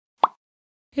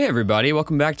Hey everybody,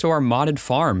 welcome back to our modded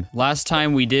farm. Last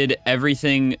time we did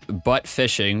everything but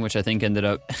fishing, which I think ended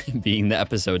up being the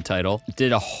episode title.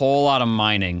 Did a whole lot of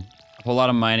mining. A whole lot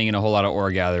of mining and a whole lot of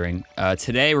ore gathering.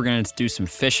 Today we're gonna do some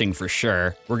fishing for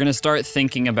sure. We're gonna start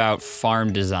thinking about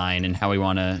farm design and how we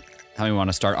wanna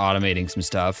start automating some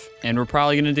stuff. And we're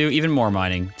probably gonna do even more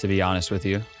mining, to be honest with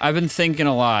you. I've been thinking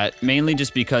a lot, mainly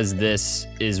just because this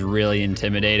is really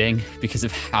intimidating because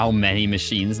of how many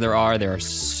machines there are. There are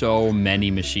so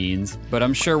many machines, but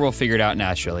I'm sure we'll figure it out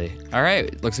naturally. All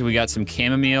right, looks like we got some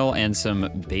chamomile and some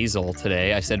basil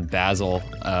today. I said basil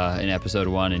in episode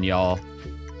 1 and y'all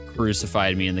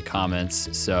crucified me in the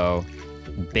comments, so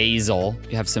basil.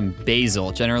 You have some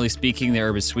basil. Generally speaking, the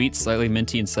herb is sweet, slightly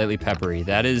minty, and slightly peppery.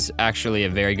 That is actually a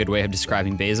very good way of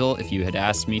describing basil. If you had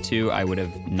asked me to, I would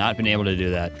have not been able to do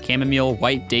that. Chamomile,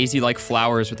 white daisy-like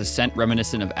flowers with a scent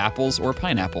reminiscent of apples or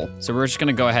pineapple. So we're just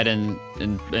gonna go ahead and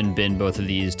bin both of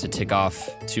these to tick off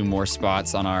 2 more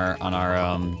spots on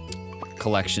our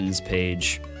collections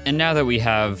page. And now that we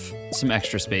have some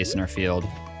extra space in our field,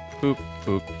 boop,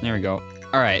 boop, there we go.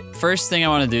 All right, first thing I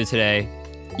wanna do today,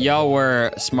 y'all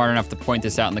were smart enough to point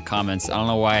this out in the comments. I don't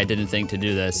know why I didn't think to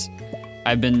do this.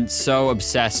 I've been so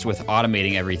obsessed with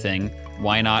automating everything.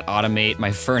 Why not automate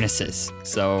my furnaces?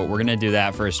 So we're gonna do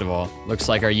that first of all. Looks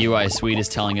like our UI suite is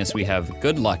telling us we have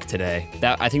good luck today.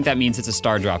 I think that means it's a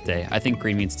star drop day. I think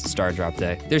green means it's a star drop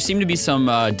day. There seemed to be some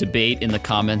debate in the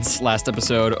comments last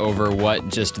episode over what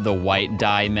just the white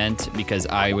dye meant, because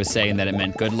I was saying that it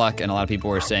meant good luck and a lot of people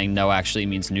were saying no, actually it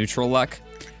means neutral luck.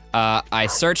 I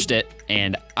searched it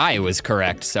and I was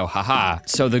correct, so haha.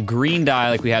 So the green dye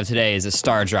like we have today is a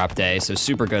star drop day, so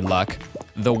super good luck.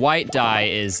 The white dye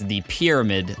is the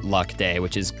pyramid luck day,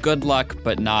 which is good luck,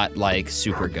 but not like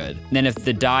super good. And then if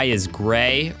the dye is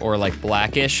gray or like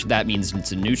blackish, that means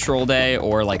it's a neutral day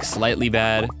or like slightly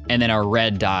bad. And then our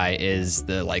red dye is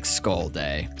the like skull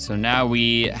day. So now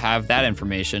we have that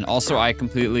information. Also, I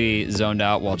completely zoned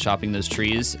out while chopping those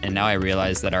trees, and now I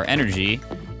realize that our energy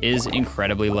is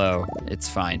incredibly low. It's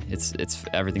fine,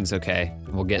 everything's okay.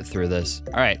 We'll get through this.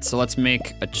 All right, so let's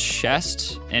make a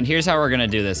chest. And here's how we're gonna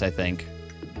do this, I think.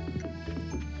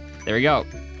 There we go.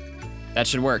 That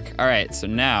should work. All right, so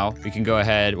now we can go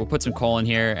ahead, we'll put some coal in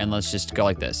here and let's just go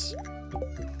like this.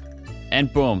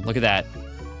 And boom, look at that.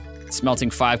 It's smelting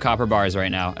 5 copper bars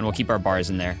right now, and we'll keep our bars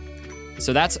in there.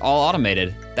 So that's all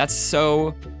automated. That's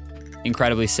so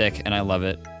incredibly sick, and I love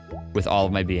it with all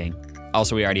of my being.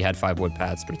 Also, we already had 5 wood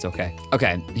paths, but it's okay.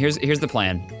 Okay, here's the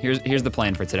plan. Here's the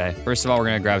plan for today. First of all, we're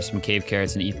gonna grab some cave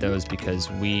carrots and eat those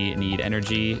because we need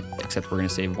energy, except we're gonna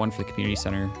save 1 for the community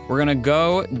center. We're gonna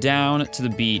go down to the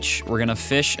beach. We're gonna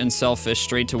fish and sell fish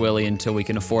straight to Willie until we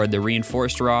can afford the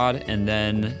reinforced rod, and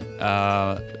then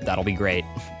that'll be great.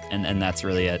 And that's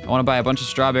really it. I wanna buy a bunch of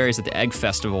strawberries at the egg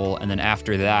festival, and then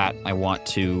after that, I want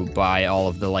to buy all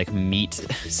of the like meat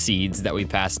seeds that we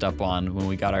passed up on when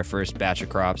we got our first batch of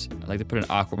crops. I'd like to put an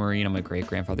aquamarine on my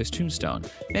great-grandfather's tombstone.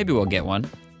 Maybe we'll get one.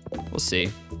 We'll see.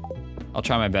 I'll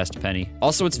try my best, Penny.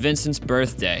 Also, it's Vincent's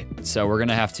birthday, so we're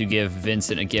gonna have to give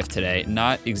Vincent a gift today.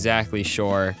 Not exactly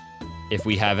sure if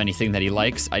we have anything that he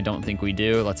likes. I don't think we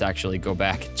do. Let's actually go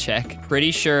back and check.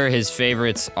 Pretty sure his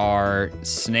favorites are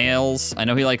snails. I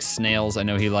know he likes snails. I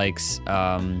know he likes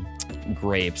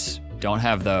grapes. Don't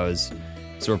have those.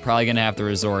 So we're probably gonna have to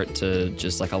resort to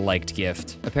just like a liked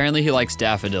gift. Apparently he likes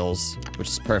daffodils, which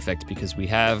is perfect because we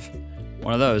have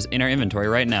one of those in our inventory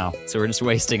right now. So we're just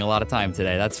wasting a lot of time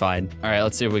today. That's fine. All right,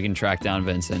 let's see if we can track down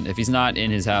Vincent. If he's not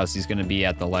in his house, he's gonna be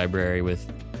at the library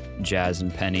with Jazz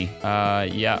and Penny.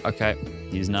 Yeah, okay.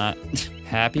 He's not.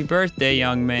 Happy birthday,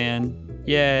 young man.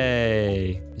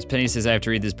 Yay. Miss Penny says I have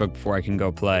to read this book before I can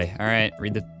go play. All right,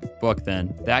 read the book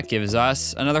then. That gives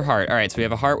us another heart. All right, so we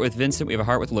have a heart with Vincent, we have a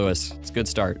heart with Lewis. It's a good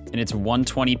start. And it's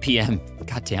 1:20 p.m.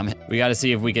 God damn it. We gotta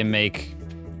see if we can make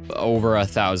over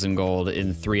 1,000 gold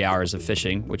in 3 hours of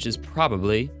fishing, which is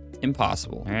probably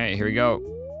impossible. All right, here we go.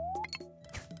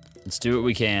 Let's do what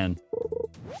we can.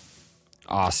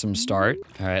 Awesome start.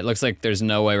 All right, looks like there's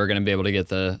no way we're gonna be able to get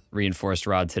the reinforced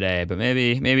rod today, but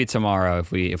maybe tomorrow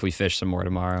if we fish some more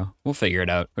tomorrow. We'll figure it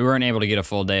out. We weren't able to get a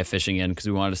full day of fishing in because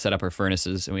we wanted to set up our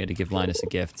furnaces and we had to give Linus a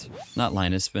gift. Not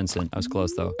Linus, Vincent. I was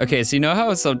close though. Okay, so you know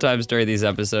how sometimes during these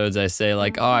episodes I say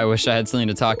like, oh, I wish I had something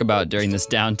to talk about during this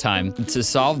downtime. To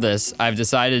solve this, I've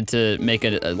decided to make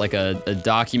a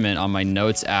document on my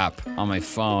notes app on my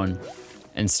phone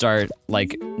and start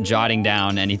like jotting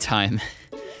down anytime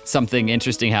something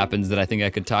interesting happens that I think I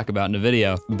could talk about in a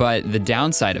video. But the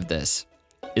downside of this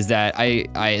is that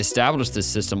I established this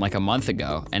system like a month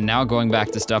ago, and now going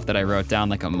back to stuff that I wrote down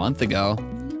like a month ago,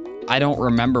 I don't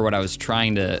remember what I was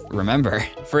trying to remember.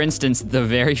 For instance, the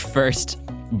very first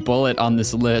bullet on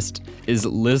this list is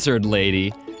lizard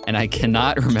lady, and I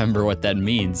cannot remember what that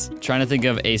means. I'm trying to think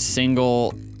of a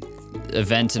single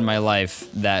event in my life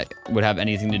that would have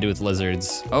anything to do with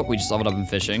lizards. Oh, we just leveled up in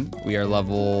fishing. We are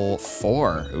level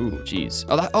 4. Ooh, geez.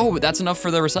 Oh, that's enough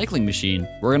for the recycling machine.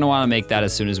 We're gonna wanna make that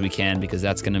as soon as we can because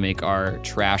that's gonna make our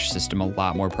trash system a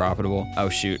lot more profitable. Oh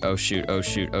shoot, oh shoot, oh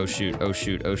shoot, oh shoot, oh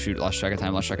shoot, oh shoot. Lost track of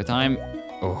time, lost track of time.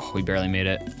 Oh, we barely made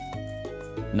it.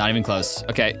 Not even close.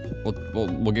 Okay,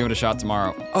 we'll give it a shot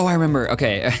tomorrow. Oh, I remember,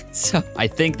 okay. So I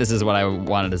think this is what I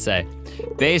wanted to say.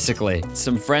 Basically,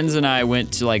 some friends and I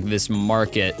went to like this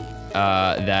market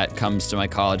that comes to my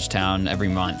college town every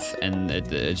month, and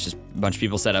it's just a bunch of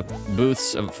people set up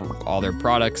booths for all their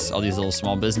products, all these little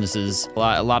small businesses,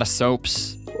 a lot of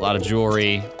soaps, a lot of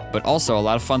jewelry, but also a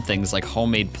lot of fun things like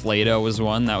homemade Play-Doh was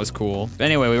one, that was cool. But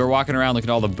anyway, we were walking around looking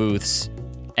at all the booths,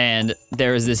 and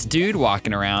there was this dude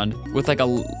walking around with like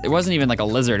it wasn't even like a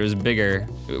lizard, it was bigger.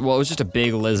 Well, it was just a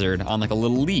big lizard on like a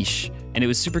little leash, and it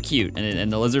was super cute.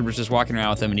 And the lizard was just walking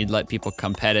around with him, and he'd let people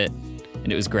come pet it,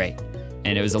 and it was great.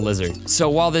 And it was a lizard. So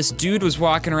while this dude was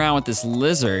walking around with this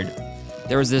lizard,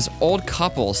 there was this old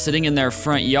couple sitting in their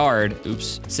front yard,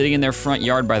 sitting in their front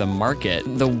yard by the market.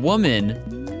 The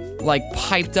woman like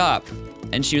piped up,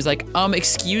 and she was like,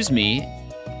 excuse me,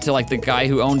 to like the guy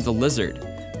who owned the lizard.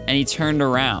 And he turned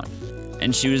around,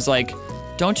 and she was like,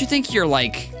 don't you think you're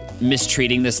like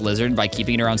mistreating this lizard by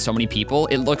keeping it around so many people?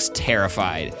 It looks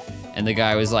terrified. And the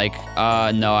guy was like,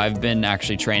 no, I've been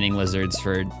actually training lizards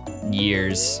for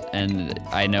years, and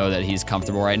I know that he's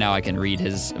comfortable right now. I can read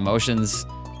his emotions.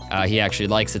 He actually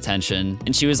likes attention.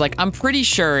 And she was like, I'm pretty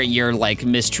sure you're like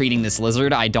mistreating this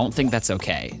lizard. I don't think that's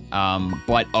okay.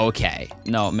 But okay.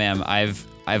 No, ma'am, I've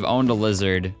owned a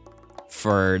lizard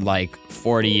for like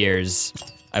 40 years.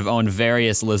 I've owned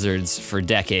various lizards for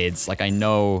decades. Like I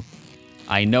know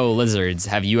lizards.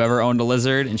 Have you ever owned a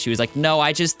lizard? And she was like, no,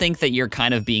 I just think that you're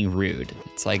kind of being rude.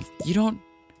 It's like,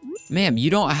 ma'am, you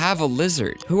don't have a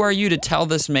lizard. Who are you to tell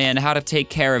this man how to take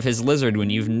care of his lizard when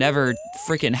you've never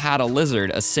freaking had a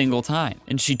lizard a single time?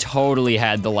 And she totally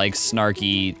had the like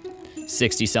snarky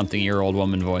 60-something-year-old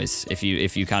woman voice, if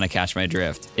you kind of catch my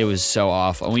drift. It was so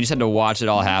awful, and we just had to watch it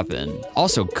all happen.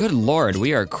 Also, good lord,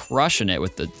 we are crushing it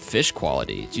with the fish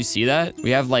quality. Did you see that?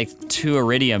 We have like 2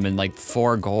 iridium and like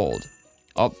 4 gold.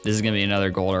 Oh, this is gonna be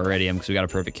another gold or iridium because we got a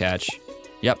perfect catch.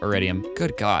 Yep, iridium.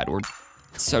 Good god, we're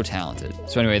so talented.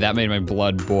 So anyway, that made my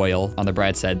blood boil. On the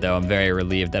bright side though, I'm very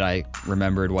relieved that I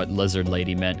remembered what lizard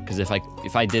lady meant, because if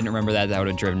I didn't remember that, that would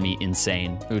have driven me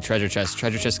insane. Ooh, treasure chest.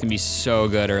 Treasure chests can be so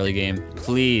good early game.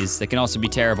 Please, they can also be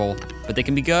terrible, but they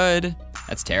can be good.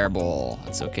 That's terrible.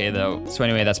 That's okay though. So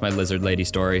anyway, that's my lizard lady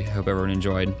story. Hope everyone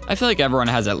enjoyed. I feel like everyone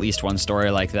has at least one story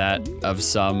like that of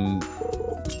some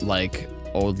like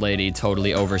old lady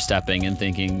totally overstepping and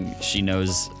thinking she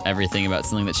knows everything about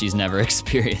something that she's never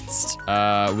experienced.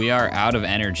 We are out of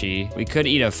energy. We could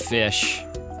eat a fish,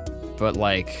 but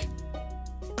like,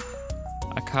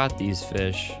 I caught these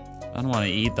fish. I don't want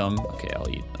to eat them. Okay, I'll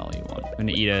eat one. I'm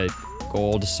gonna eat a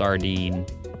gold sardine.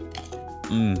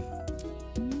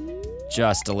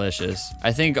 Just delicious.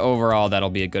 I think overall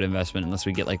that'll be a good investment unless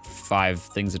we get like 5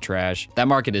 things of trash. That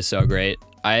market is so great.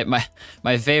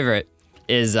 My favorite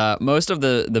is most of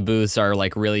the booths are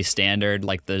like really standard,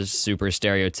 like the super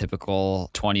stereotypical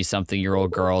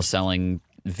 20-something-year-old girl selling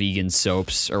vegan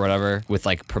soaps or whatever with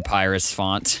like papyrus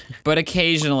font. But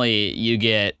occasionally you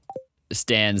get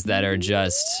stands that are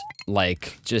just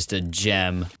a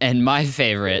gem. And my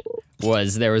favorite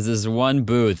was there was this one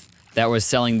booth that was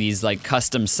selling these like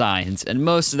custom signs, and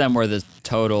most of them were the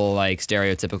total like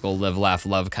stereotypical live, laugh,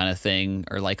 love kind of thing,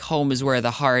 or like home is where the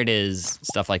heart is,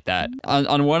 stuff like that.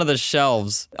 On one of the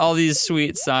shelves, all these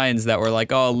sweet signs that were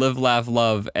like, oh, live, laugh,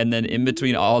 love, and then in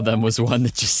between all of them was one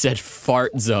that just said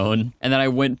fart zone. And then I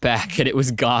went back and it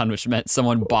was gone, which meant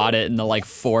someone bought it in the like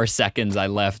 4 seconds I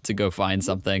left to go find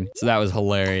something. So that was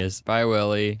hilarious. Bye,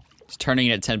 Willie. It's turning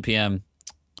in at 10 p.m.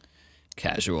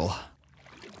 Casual.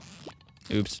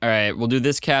 Oops. All right, we'll do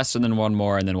this cast and then one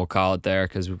more, and then we'll call it there,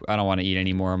 because I don't want to eat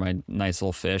any more of my nice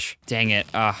little fish. Dang it.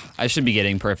 I should be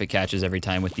getting perfect catches every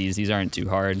time with these. These aren't too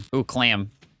hard. Ooh,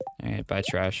 clam. All right, bye,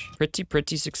 trash.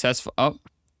 Pretty successful. Oh,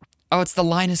 it's the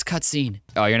Linus cutscene.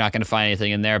 Oh, you're not going to find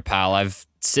anything in there, pal. I've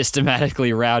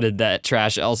systematically routed that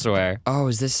trash elsewhere. Oh,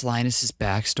 is this Linus's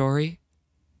backstory?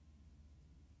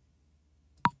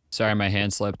 Sorry, my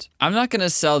hand slipped. I'm not going to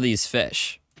sell these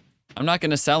fish. I'm not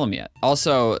gonna sell them yet.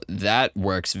 Also, that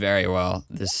works very well.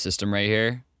 This system right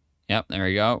here. Yep, there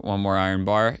we go. One more iron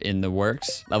bar in the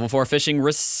works. Level 4 fishing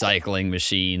recycling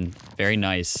machine. Very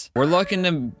nice. We're looking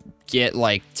to get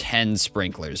like 10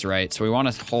 sprinklers, right? So we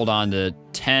want to hold on to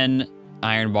 10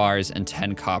 iron bars and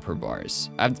 10 copper bars.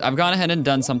 I've gone ahead and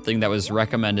done something that was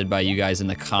recommended by you guys in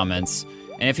the comments.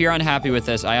 And if you're unhappy with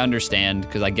this, I understand,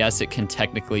 because I guess it can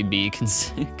technically be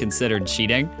considered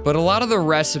cheating. But a lot of the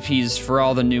recipes for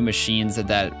all the new machines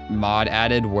that mod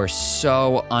added were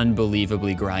so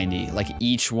unbelievably grindy. Like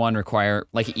each one requiring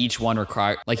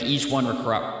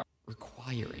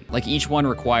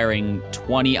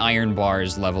 20 iron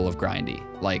bars level of grindy.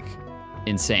 Like,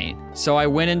 insane. So I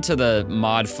went into the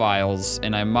mod files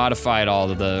and I modified all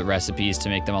of the recipes to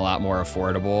make them a lot more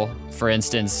affordable. For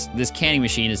instance, this canning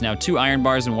machine is now 2 iron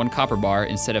bars and 1 copper bar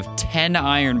instead of 10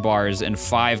 iron bars and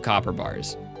 5 copper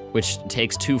bars, which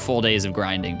takes 2 full days of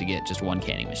grinding to get just 1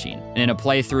 canning machine. And in a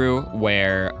playthrough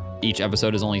where each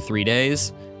episode is only 3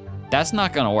 days, that's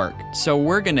not gonna work. So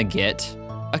we're gonna get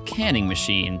a canning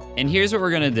machine. And here's what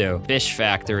we're gonna do. Fish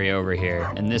factory over here,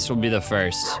 and this will be the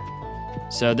first.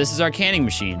 So this is our canning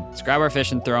machine. Let's grab our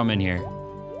fish and throw them in here.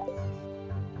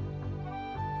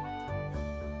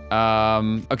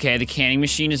 Okay, the canning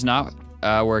machine is not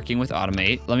working with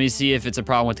automate. Let me see if it's a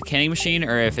problem with the canning machine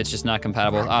or if it's just not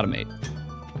compatible with automate.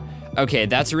 Okay,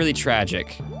 that's really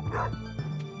tragic.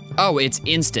 Oh, it's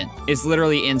instant. It's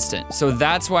literally instant. So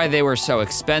that's why they were so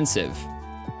expensive.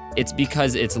 It's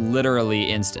because it's literally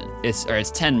instant.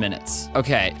 It's 10 minutes.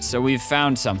 Okay, so we've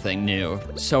found something new.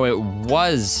 So it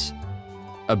was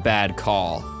a bad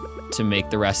call to make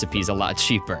the recipes a lot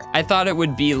cheaper. I thought it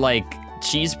would be like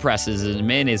cheese presses and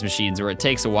mayonnaise machines where it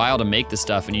takes a while to make the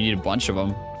stuff and you need a bunch of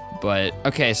them. But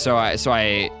okay, so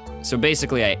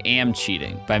basically I am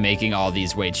cheating by making all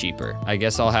these way cheaper. I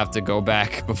guess I'll have to go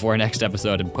back before next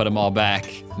episode and put them all back.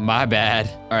 My bad.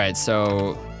 All right,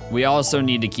 so we also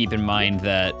need to keep in mind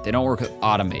that they don't work with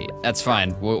automate. That's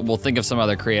fine. We'll think of some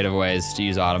other creative ways to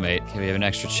use automate. Okay, we have an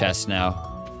extra chest now.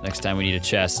 Next time we need a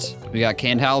chest. We got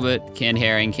canned halibut, canned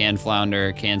herring, canned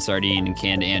flounder, canned sardine, and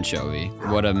canned anchovy.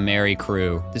 What a merry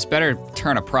crew. This better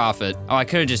turn a profit. Oh, I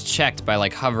could have just checked by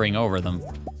like hovering over them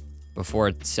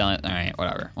before selling it. All right,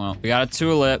 whatever. Well, we got a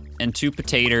tulip and 2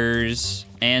 potatoes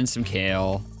and some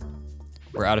kale.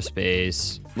 We're out of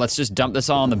space. Let's just dump this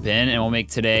all in the bin and we'll make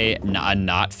today a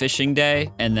not fishing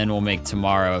day. And then we'll make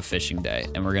tomorrow a fishing day.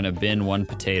 And we're gonna bin 1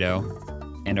 potato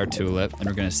and our tulip. And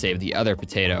we're gonna save the other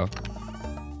potato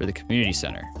for the community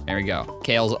center. There we go.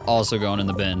 Kale's also going in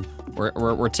the bin.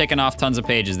 We're ticking off tons of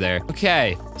pages there.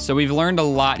 Okay, so we've learned a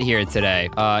lot here today.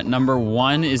 Number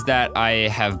 1 is that I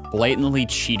have blatantly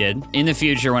cheated. In the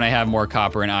future, when I have more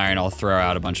copper and iron, I'll throw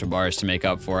out a bunch of bars to make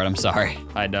up for it. I'm sorry.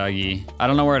 Hi, doggy. I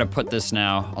don't know where to put this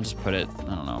now. I'll just put it,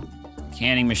 I don't know.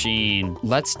 Canning machine.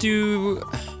 Let's do...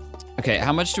 Okay,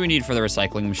 how much do we need for the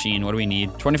recycling machine? What do we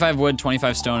need? 25 wood,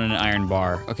 25 stone, and an iron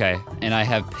bar. Okay, and I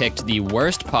have picked the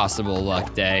worst possible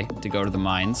luck day to go to the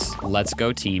mines. Let's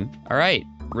go, team. All right,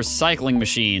 recycling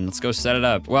machine. Let's go set it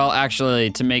up. Well, actually,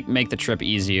 to make the trip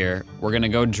easier, we're gonna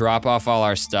go drop off all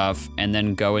our stuff and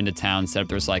then go into town, set up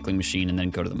the recycling machine, and then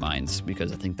go to the mines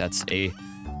because I think that's a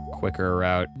quicker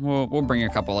route. We'll bring a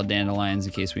couple of dandelions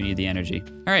in case we need the energy.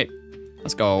 All right.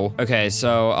 Let's go. Okay,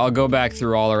 so I'll go back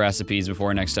through all the recipes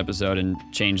before next episode and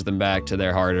change them back to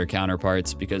their harder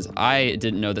counterparts because I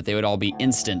didn't know that they would all be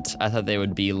instant. I thought they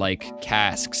would be like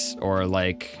casks or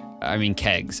like, I mean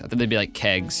kegs. I thought they'd be like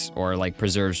kegs or like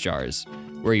preserves jars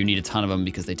where you need a ton of them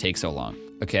because they take so long.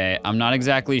 Okay, I'm not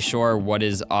exactly sure what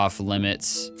is off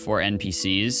limits for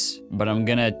NPCs, but I'm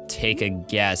gonna take a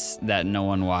guess that no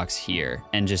one walks here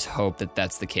and just hope that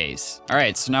that's the case. All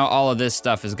right, so now all of this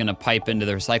stuff is gonna pipe into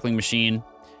the recycling machine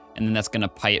and then that's gonna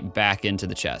pipe back into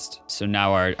the chest. So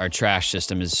now our trash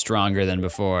system is stronger than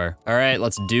before. All right,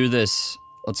 let's do this.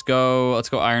 Let's go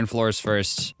iron floors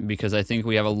first because I think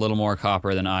we have a little more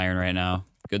copper than iron right now.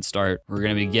 Good start. We're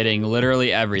gonna be getting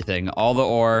literally everything, all the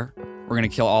ore. We're gonna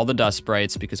kill all the dust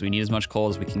sprites because we need as much coal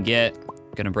as we can get.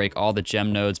 We're gonna break all the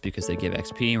gem nodes because they give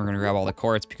XP. We're gonna grab all the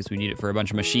quartz because we need it for a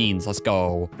bunch of machines. Let's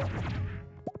go.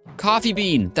 Coffee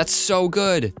bean, that's so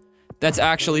good. That's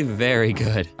actually very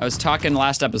good. I was talking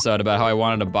last episode about how I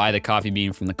wanted to buy the coffee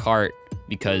bean from the cart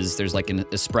because there's like an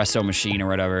espresso machine or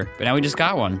whatever, but now we just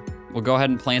got one. We'll go ahead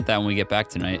and plant that when we get back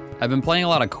tonight. I've been playing a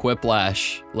lot of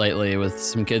Quiplash lately with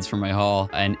some kids from my hall,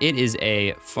 and it is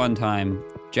a fun time.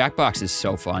 Jackbox is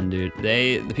so fun, dude.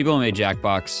 The people who made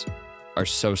Jackbox are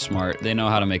so smart. They know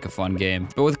how to make a fun game.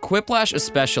 But with Quiplash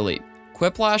especially,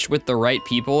 Quiplash with the right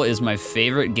people is my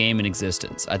favorite game in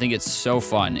existence. I think it's so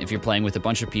fun if you're playing with a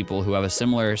bunch of people who have a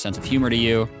similar sense of humor to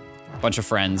you, bunch of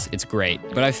friends, it's great.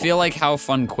 But I feel like how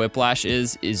fun Quiplash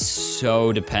is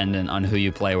so dependent on who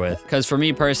you play with. Because for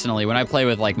me personally, when I play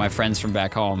with like my friends from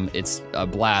back home, it's a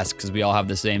blast because we all have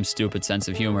the same stupid sense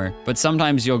of humor. But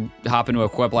sometimes you'll hop into a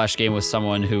Quiplash game with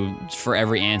someone who, for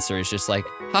every answer, is just like,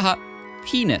 haha,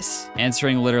 penis.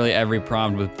 Answering literally every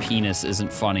prompt with penis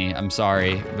isn't funny. I'm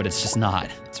sorry, but it's just not.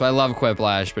 So I love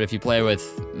Quiplash, but if you play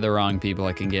with the wrong people,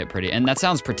 it can get pretty, and that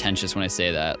sounds pretentious when I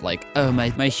say that. Like, oh, my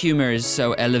humor is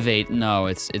so elevate. No,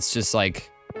 it's just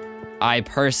like, I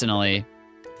personally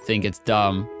think it's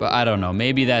dumb, but I don't know.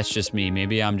 Maybe that's just me.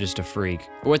 Maybe I'm just a freak.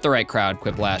 But with the right crowd,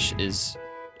 Quiplash is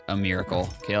a miracle.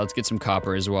 Okay, let's get some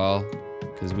copper as well,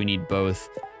 because we need both.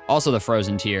 Also the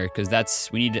frozen tier, because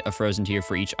we need a frozen tier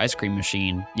for each ice cream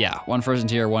machine. Yeah, 1 frozen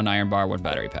tier, 1 iron bar, 1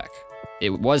 battery pack.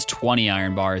 It was 20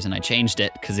 iron bars, and I changed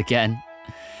it, because again,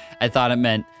 I thought it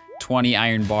meant 20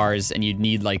 iron bars, and you'd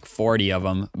need like 40 of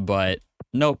them, but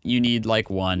nope, you need like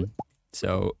 1.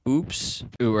 So, oops.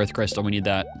 Ooh, earth crystal, we need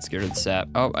that. Let's get rid of the sap.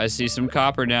 Oh, I see some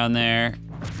copper down there.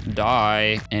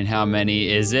 Die. And how many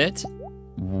is it?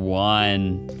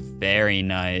 1. Very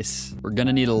nice. We're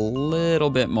gonna need a little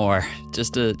bit more.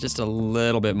 Just a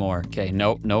little bit more. Okay,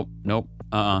 nope.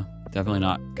 Definitely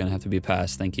not gonna have to be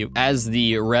passed, thank you. As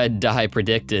the red dye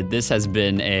predicted, this has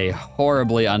been a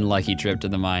horribly unlucky trip to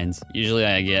the mines. Usually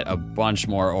I get a bunch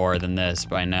more ore than this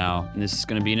by now. And this is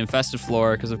gonna be an infested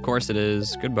floor, because of course it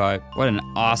is. Goodbye. What an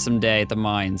awesome day at the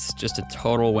mines. Just a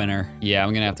total winner. Yeah,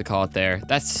 I'm gonna have to call it there.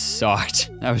 That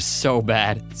sucked. That was so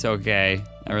bad. It's okay.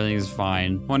 Everything is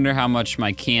fine. Wonder how much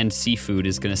my canned seafood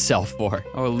is gonna sell for.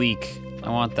 Oh, a leek. I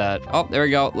want that. Oh, there we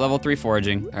go. Level 3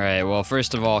 foraging. All right, well,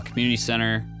 first of all, community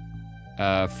center.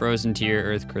 Frozen tier,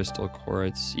 earth crystal,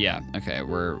 quartz. Yeah, okay,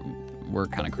 we're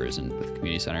kind of cruising with the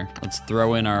community center. Let's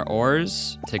throw in our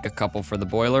ores, take a couple for the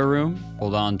boiler room,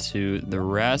 hold on to the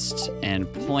rest,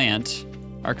 and plant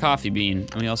our coffee bean.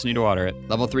 And we also need to water it.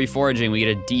 Level 3 foraging, we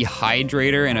get a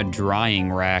dehydrator and a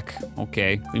drying rack.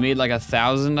 Okay, we made like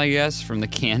 1,000, I guess, from the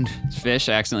canned fish.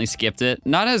 I accidentally skipped it.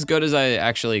 Not as good as I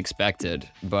actually expected,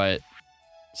 but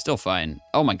still fine.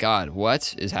 Oh my God,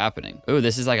 what is happening? Ooh,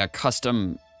 this is like a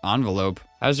custom envelope.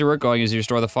 How's your work going as you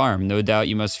restore the farm? No doubt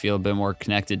you must feel a bit more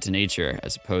connected to nature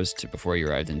as opposed to before you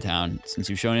arrived in town.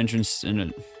 Since you've shown interest in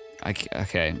it,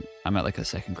 okay, I'm at like a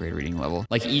 2nd grade reading level.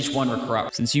 Like each one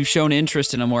requires. Since you've shown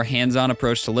interest in a more hands-on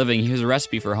approach to living, here's a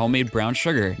recipe for homemade brown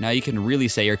sugar. Now you can really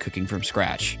say you're cooking from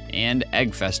scratch. And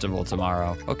egg festival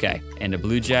tomorrow. Okay, and a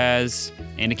blue jazz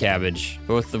and a cabbage,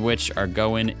 both of which are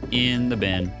going in the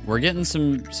bin. We're getting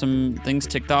some things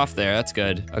ticked off there. That's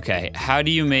good. Okay, how do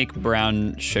you make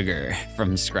brown sugar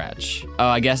from scratch? Oh,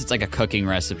 I guess it's like a cooking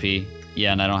recipe.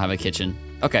 Yeah, and I don't have a kitchen.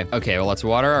 Okay, well, let's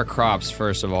water our crops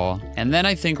first of all. And then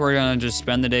I think we're gonna just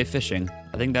spend the day fishing.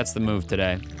 I think that's the move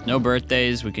today. No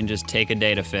birthdays, we can just take a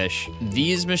day to fish.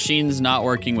 These machines not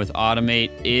working with automate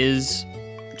is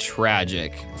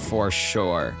tragic, for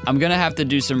sure. I'm gonna have to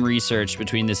do some research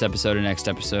between this episode and next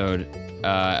episode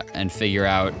and figure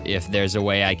out if there's a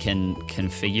way I can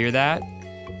configure that.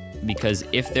 Because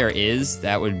if there is,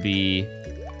 that would be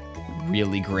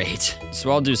really great. So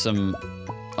I'll do some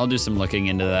looking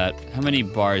into that. How many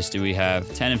bars do we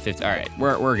have? 10 and 50. All right,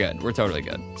 we're good. We're totally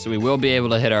good. So we will be able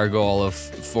to hit our goal of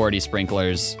 40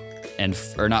 sprinklers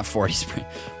or not 40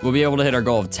 we'll be able to hit our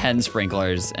goal of 10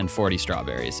 sprinklers and 40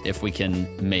 strawberries if we can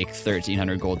make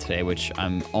 1,300 gold today, which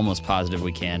I'm almost positive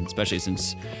we can, especially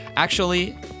since,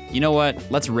 actually, you know what?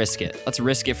 Let's risk it. Let's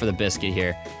risk it for the biscuit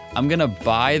here. I'm gonna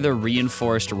buy the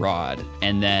reinforced rod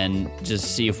and then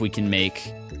just see if we can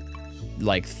make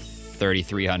like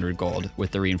 3,300 gold with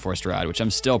the reinforced rod, which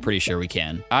I'm still pretty sure we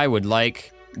can. I would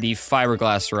like the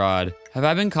fiberglass rod. Have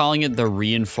I been calling it the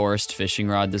reinforced fishing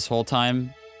rod this whole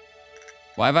time?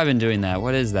 Why have I been doing that?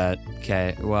 What is that?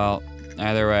 Okay, well,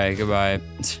 either way, goodbye.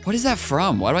 What is that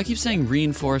from? Why do I keep saying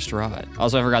reinforced rod?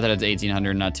 Also, I forgot that it's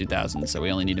 1,800, not 2,000, so we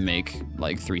only need to make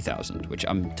like 3,000, which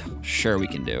I'm sure we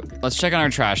can do. Let's check on our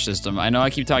trash system. I know I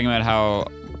keep talking about how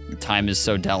time is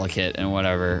so delicate and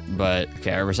whatever, but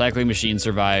okay, our recycling machine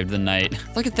survived the night.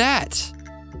 Look at that.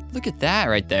 Look at that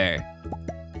right there.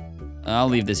 I'll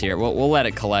leave this here. We'll let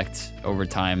it collect over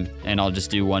time, and I'll just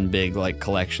do one big like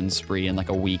collection spree in like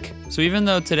a week. So even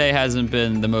though today hasn't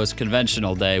been the most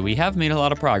conventional day, we have made a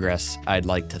lot of progress, I'd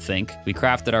like to think. We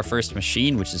crafted our first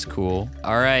machine, which is cool.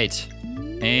 All right,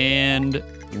 and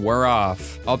we're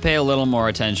off. I'll pay a little more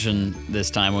attention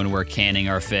this time when we're canning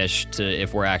our fish to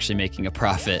if we're actually making a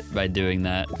profit by doing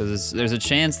that, because there's a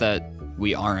chance that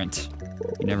we aren't.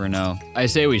 You never know. I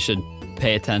say we should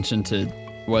pay attention to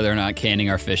whether or not canning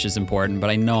our fish is important, but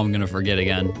I know I'm gonna forget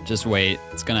again. Just wait,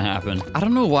 it's gonna happen. I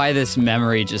don't know why this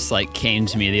memory just like came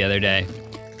to me the other day,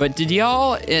 but did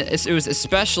y'all, it was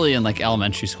especially in like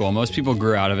elementary school. Most people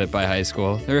grew out of it by high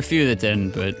school. There were a few that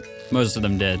didn't, but most of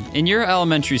them did. In your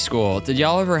elementary school, did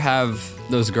y'all ever have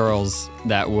those girls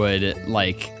that would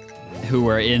like, who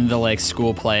were in the like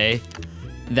school play,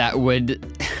 that would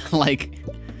like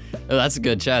Oh, that's a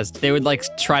good chest. They would like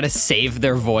try to save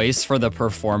their voice for the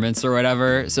performance or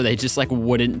whatever. So they just like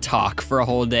wouldn't talk for a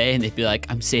whole day and they'd be like,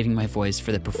 I'm saving my voice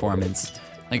for the performance.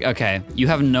 Like, okay, you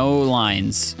have no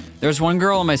lines. There was one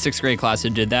girl in my 6th grade class who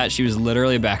did that. She was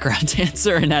literally a background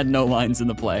dancer and had no lines in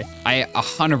the play. I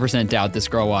 100% doubt this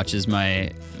girl watches my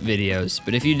videos,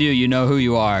 but if you do, you know who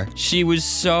you are. She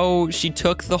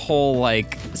took the whole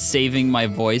like saving my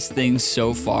voice thing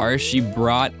so far. She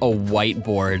brought a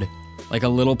whiteboard, like a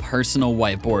little personal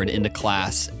whiteboard into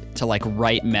class to like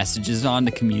write messages on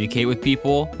to communicate with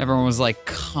people. Everyone was like,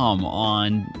 come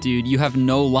on, dude, you have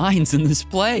no lines in this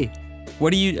play.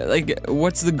 What do you, like,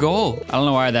 what's the goal? I don't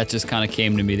know why that just kind of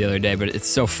came to me the other day, but it's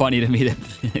so funny to me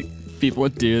that people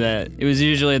would do that. It was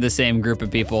usually the same group of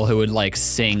people who would like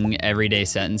sing everyday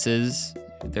sentences.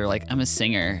 They're like, I'm a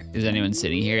singer. Is anyone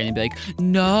sitting here? And they'd be like,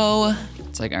 no.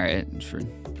 It's like, all right.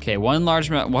 Okay, one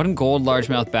gold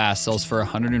largemouth bass sells for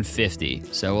 150.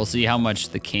 So we'll see how much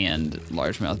the canned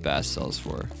largemouth bass sells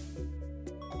for.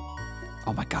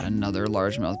 Oh my God, another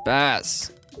largemouth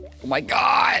bass. Oh my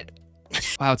God.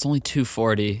 Wow, it's only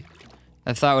 240.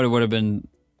 I thought it would have been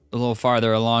a little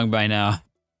farther along by now.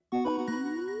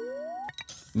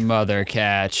 Mother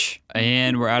catch.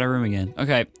 And we're out of room again.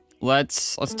 Okay,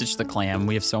 let's ditch the clam.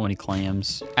 We have so many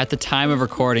clams. At the time of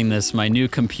recording this, my new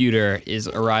computer is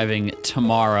arriving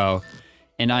tomorrow.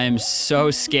 And I am so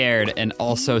scared and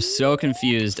also so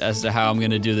confused as to how I'm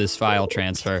gonna do this file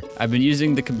transfer. I've been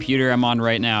using the computer I'm on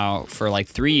right now for like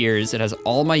 3 years. It has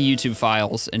all my YouTube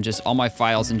files and just all my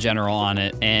files in general on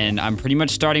it. And I'm pretty much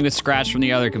starting with scratch from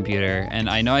the other computer. And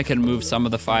I know I can move some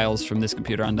of the files from this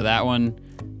computer onto that one.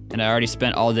 And I already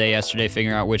spent all day yesterday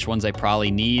figuring out which ones I probably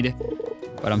need.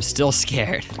 But I'm still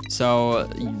scared. So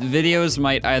the videos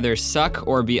might either suck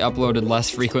or be uploaded less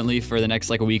frequently for the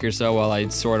next like a week or so while I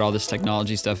sort all this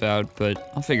technology stuff out,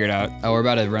 but I'll figure it out. Oh, we're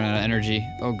about to run out of energy.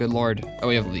 Oh, good Lord. Oh,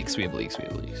 we have leaks, we have leaks.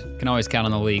 Can always count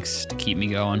on the leaks to keep me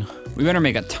going. We better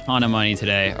make a ton of money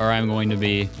today or I'm going to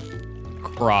be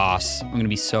cross. I'm gonna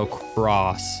be so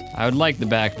cross. I would like the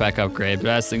backpack upgrade, but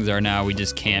as things are now, we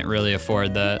just can't really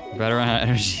afford that. We better run out of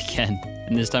energy again.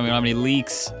 And this time we don't have any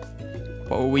leaks.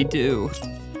 What will we do?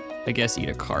 I guess eat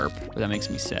a carp, but that makes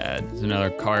me sad. There's another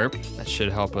carp. That should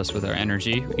help us with our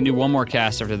energy. We can do one more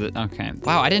cast after the, okay.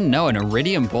 Wow, I didn't know an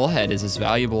iridium bullhead is as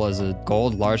valuable as a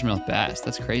gold largemouth bass.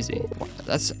 That's crazy.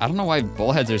 I don't know why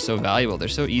bullheads are so valuable. They're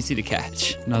so easy to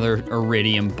catch. Another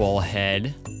iridium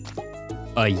bullhead.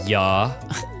 A yaw.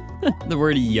 The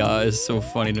word yaw is so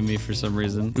funny to me for some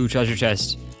reason. Ooh, treasure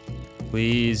chest.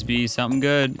 Please be something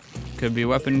good. Could be a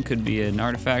weapon, could be an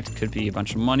artifact, could be a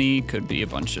bunch of money, could be a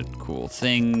bunch of cool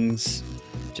things,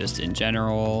 just in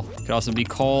general. Could also be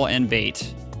coal and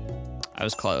bait. I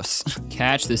was close.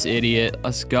 Catch this idiot,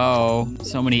 let's go.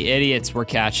 So many idiots we're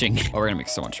catching. Oh, we're gonna make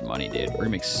so much money, dude. We're gonna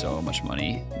make so much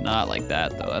money. Not like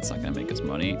that though, that's not gonna make us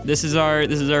money. This is our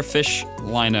fish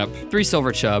lineup. 3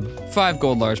 silver chub, 5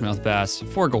 gold largemouth bass,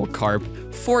 4 gold carp,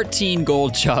 14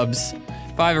 gold chubs,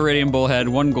 5 iridium bullhead,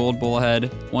 1 gold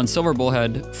bullhead, 1 silver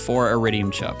bullhead, 4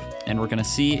 iridium chub. And we're gonna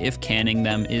see if canning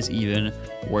them is even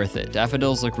worth it.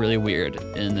 Daffodils look really weird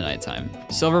in the nighttime.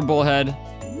 Silver bullhead,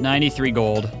 93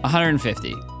 gold,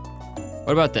 150.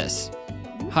 What about this?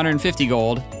 150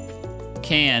 gold,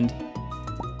 canned,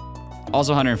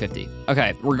 also 150.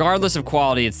 Okay, regardless of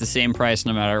quality, it's the same price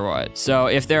no matter what. So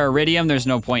if they're iridium, there's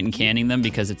no point in canning them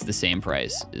because it's the same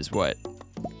price, is what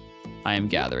I am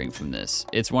gathering from this.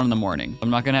 It's 1 in the morning.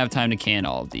 I'm not gonna have time to can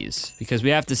all of these because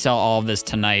we have to sell all of this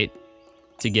tonight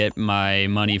to get my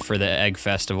money for the egg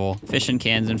festival. Fish in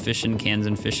cans and fish in cans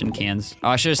and fish in cans. Oh,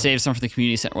 I should have saved some for the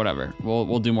community center, whatever.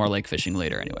 We'll do more lake fishing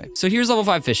later anyway. So here's level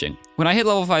 5 fishing. When I hit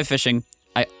level 5 fishing,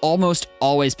 I almost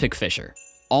always pick fisher.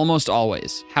 Almost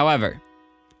always. However,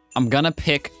 I'm gonna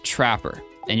pick trapper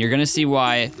and you're gonna see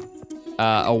why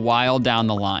a while down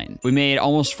the line. We made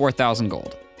almost 4,000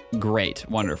 gold. Great,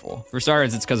 wonderful. For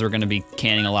starters, it's because we're gonna be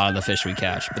canning a lot of the fish we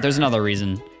catch, but there's another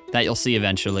reason that you'll see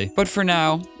eventually. But for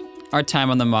now, our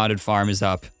time on the modded farm is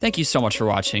up. Thank you so much for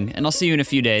watching, and I'll see you in a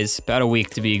few days, about a week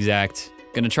to be exact.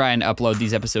 Gonna try and upload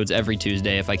these episodes every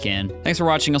Tuesday if I can. Thanks for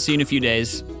watching, I'll see you in a few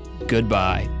days.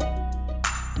 Goodbye.